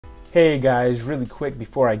Hey guys, really quick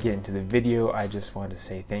before I get into the video, I just want to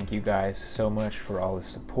say thank you guys so much for all the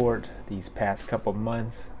support these past couple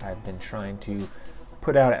months. I've been trying to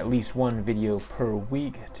put out at least one video per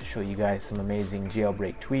week to show you guys some amazing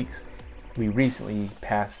jailbreak tweaks. We recently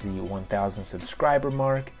passed the 1,000 subscriber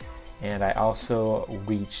mark, and I also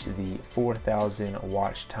reached the 4,000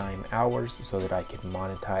 watch time hours so that I can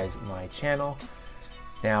monetize my channel.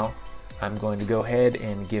 Now, I'm going to go ahead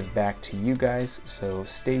and give back to you guys, so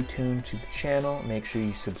stay tuned to the channel. Make sure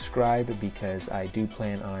you subscribe because I do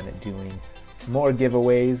plan on doing more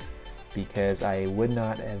giveaways, because I would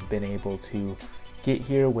not have been able to get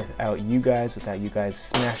here without you guys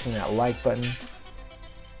smashing that like button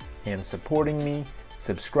and supporting me,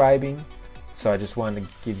 subscribing. So I just wanted to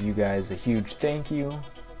give you guys a huge thank you,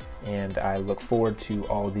 and I look forward to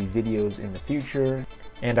all the videos in the future,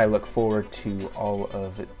 and I look forward to all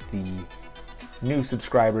of the new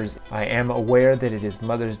subscribers. I am aware that it is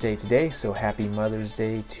Mother's Day today, so happy Mother's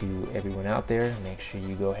Day to everyone out there. Make sure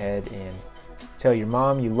you go ahead and tell your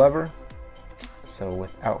mom you love her. So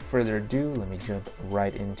without further ado, let me jump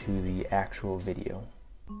right into the actual video.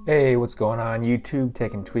 Hey, what's going on YouTube?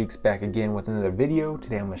 Taking Tweaks back again with another video.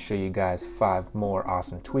 Today I'm going to show you guys 5 more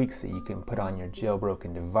awesome tweaks that you can put on your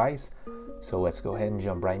jailbroken device. So let's go ahead and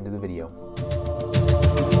jump right into the video.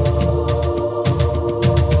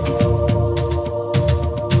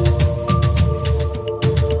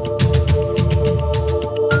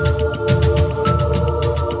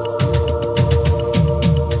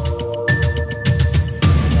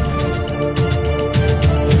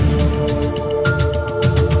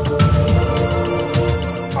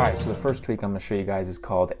 First tweak I'm going to show you guys is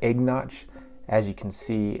called EggNotch. As you can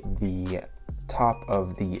see, the top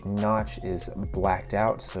of the notch is blacked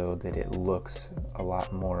out so that it looks a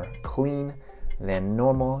lot more clean than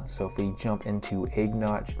normal. So if we jump into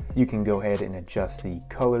EggNotch, you can go ahead and adjust the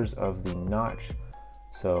colors of the notch.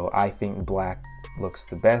 So I think black looks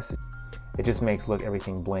the best. It just makes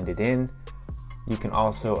everything blended in. You can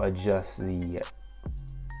also adjust the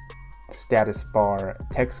status bar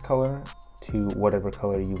text color to whatever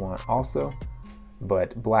color you want also,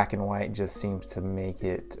 but black and white just seems to make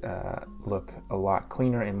it look a lot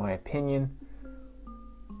cleaner in my opinion.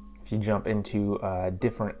 If you jump into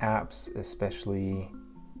different apps, especially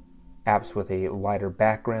apps with a lighter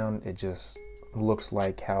background, it just looks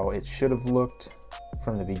like how it should have looked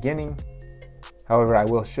from the beginning. However, I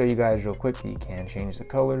will show you guys real quick that you can change the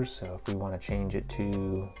colors. So if we want to change it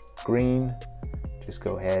to green, just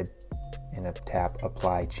go ahead and tap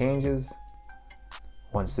apply changes.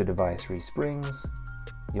 Once the device resprings,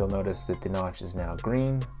 you'll notice that the notch is now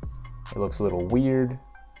green. It looks a little weird,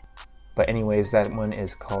 but anyways, that one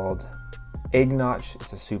is called EggNotch.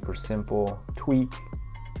 It's a super simple tweak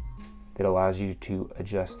that allows you to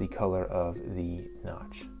adjust the color of the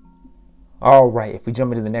notch. All right, if we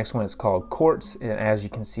jump into the next one, it's called Quartz, and as you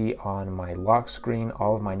can see on my lock screen,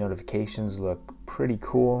 all of my notifications look pretty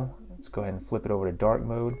cool. Let's go ahead and flip it over to dark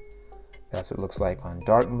mode. That's what it looks like on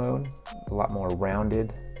dark mode, a lot more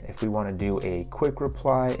rounded. If we want to do a quick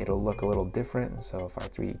reply, it'll look a little different. So if I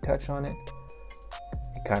 3D touch on it,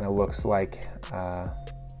 it kind of looks like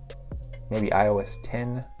maybe iOS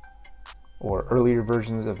 10 or earlier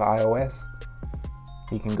versions of iOS.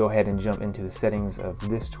 You can go ahead and jump into the settings of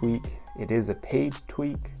this tweak. It is a paid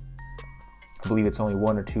tweak. I believe it's only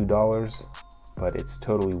 $1 or $2, but it's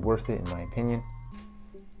totally worth it in my opinion.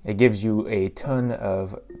 It gives you a ton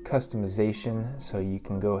of customization, so you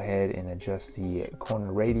can go ahead and adjust the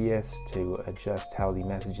corner radius to adjust how the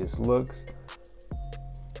messages looks.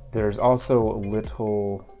 There's also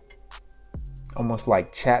little, almost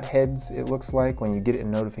like chat heads, it looks like. When you get a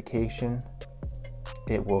notification,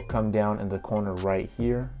 it will come down in the corner right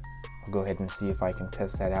here. I'll go ahead and see if I can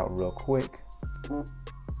test that out real quick.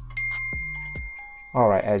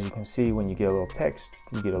 Alright, as you can see, when you get a little text,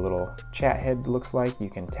 you get a little chat head, looks like. You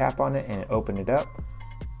can tap on it and open it up.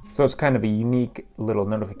 So it's kind of a unique little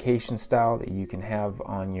notification style that you can have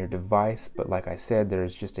on your device, but like I said,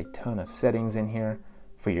 there's just a ton of settings in here.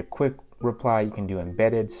 For your quick reply, you can do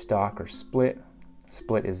embedded, stock, or split.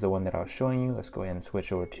 Split is the one that I was showing you. Let's go ahead and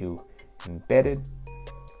switch over to embedded.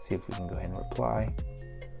 See if we can go ahead and reply.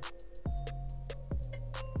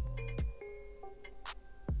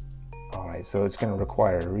 Alright, so it's going to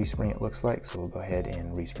require a respring, it looks like, so we'll go ahead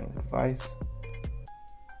and respring the device.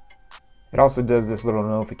 It also does this little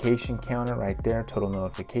notification counter right there, total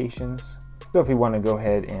notifications. So if we want to go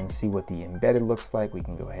ahead and see what the embedded looks like, we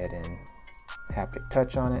can go ahead and haptic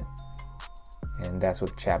touch on it. And that's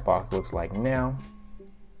what the chat box looks like now.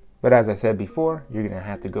 But as I said before, you're gonna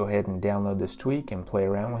have to go ahead and download this tweak and play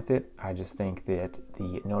around with it. I just think that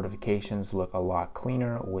the notifications look a lot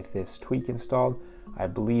cleaner with this tweak installed. I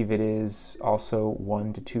believe it is also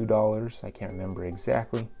 $1 to $2. I can't remember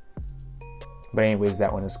exactly. But anyways,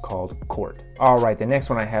 that one is called Quartz. All right, the next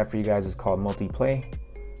one I have for you guys is called MultiPlay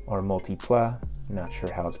or MultiPlay. Not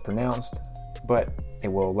sure how it's pronounced, but it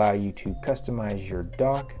will allow you to customize your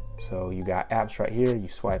dock. So you got apps right here, you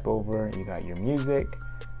swipe over, you got your music,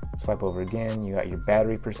 swipe over again, you got your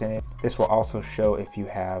battery percentage. This will also show if you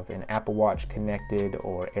have an Apple Watch connected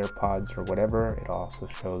or AirPods or whatever. It'll also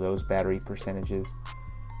show those battery percentages.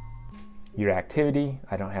 Your activity,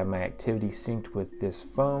 I don't have my activity synced with this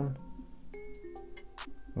phone.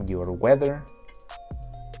 Your weather,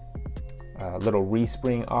 little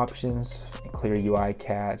respring options, clear UI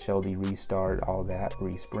catch, LD restart, all that,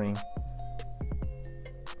 respring.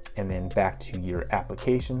 And then back to your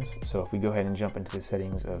applications. So if we go ahead and jump into the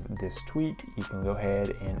settings of this tweak, you can go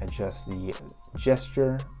ahead and adjust the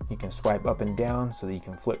gesture. You can swipe up and down so that you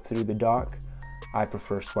can flip through the dock. I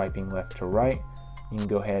prefer swiping left to right. You can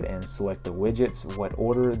go ahead and select the widgets, what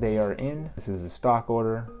order they are in. This is the stock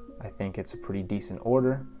order. I think it's a pretty decent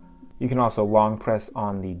order. You can also long press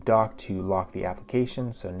on the dock to lock the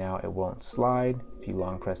application, so now it won't slide. If you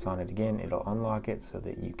long press on it again, it'll unlock it so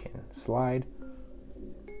that you can slide.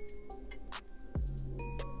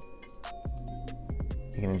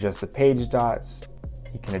 You can adjust the page dots,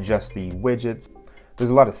 you can adjust the widgets.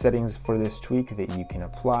 There's a lot of settings for this tweak that you can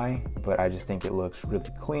apply, but I just think it looks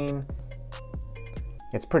really clean.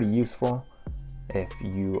 It's pretty useful if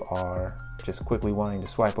you are just quickly wanting to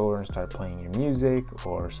swipe over and start playing your music,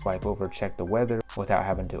 or swipe over, check the weather without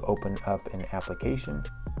having to open up an application.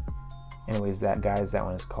 Anyways, that guys, that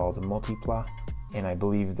one is called MultiPlay, and I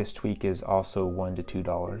believe this tweak is also $1 to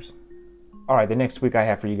 $2. All right, the next tweak I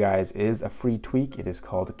have for you guys is a free tweak. It is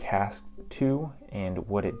called Cask 2, and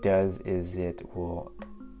what it does is it will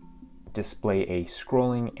display a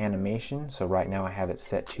scrolling animation. So right now I have it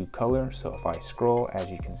set to color. So if I scroll, as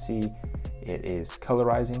you can see, it is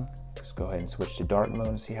colorizing. Just go ahead and switch to dark mode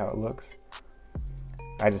and see how it looks.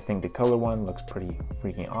 I just think the color one looks pretty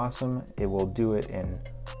freaking awesome. It will do it in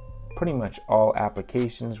pretty much all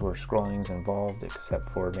applications where scrolling is involved, except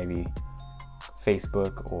for maybe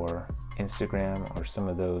Facebook or Instagram or some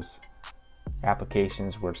of those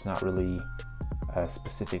applications where it's not really a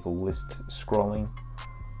specific list scrolling.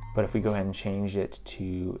 But if we go ahead and change it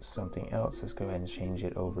to something else, let's go ahead and change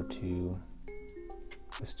it over to,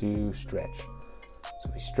 let's do stretch.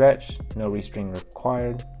 So we stretch, no restring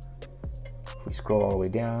required. If we scroll all the way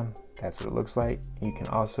down, that's what it looks like. You can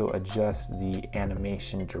also adjust the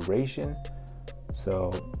animation duration.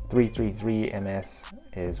 So 333 ms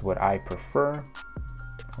is what I prefer.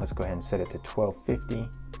 Let's go ahead and set it to 1250.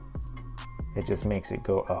 It just makes it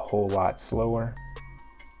go a whole lot slower,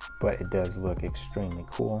 but it does look extremely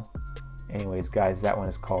cool. Anyways, guys, that one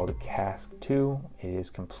is called Cask 2. It is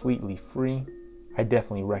completely free. I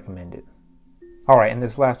definitely recommend it. All right, and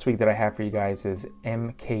this last tweak that I have for you guys is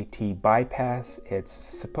MKT Bypass. It's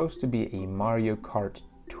supposed to be a Mario Kart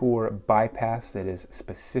Tour bypass that is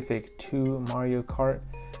specific to Mario Kart.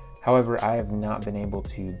 However, I have not been able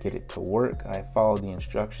to get it to work. I followed the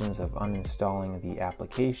instructions of uninstalling the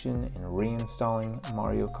application and reinstalling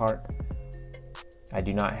Mario Kart. I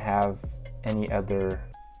do not have any other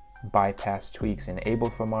bypass tweaks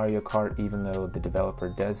enabled for Mario Kart, even though the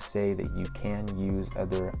developer does say that you can use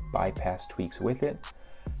other bypass tweaks with it.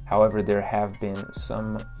 However, there have been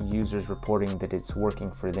some users reporting that it's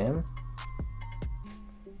working for them,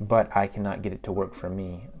 but I cannot get it to work for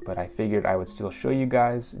me. But I figured I would still show you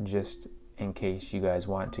guys, just in case you guys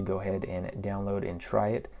want to go ahead and download and try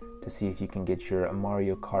it to see if you can get your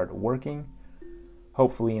Mario Kart working.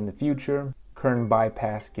 Hopefully in the future, kernel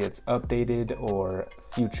bypass gets updated, or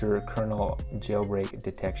future kernel jailbreak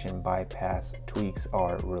detection bypass tweaks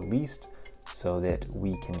are released, so that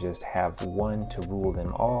we can just have one to rule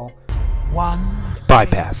them all. One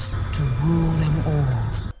bypass to rule them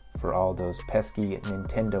all. For all those pesky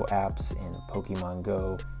Nintendo apps and Pokemon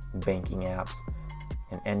Go, banking apps,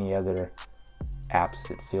 and any other apps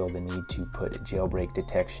that feel the need to put jailbreak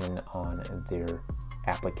detection on their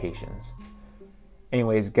applications.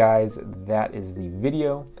 Anyways, guys, that is the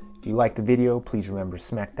video. If you like the video, please remember to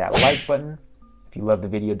smack that like button. If you love the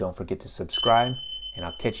video, don't forget to subscribe, and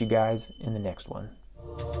I'll catch you guys in the next one.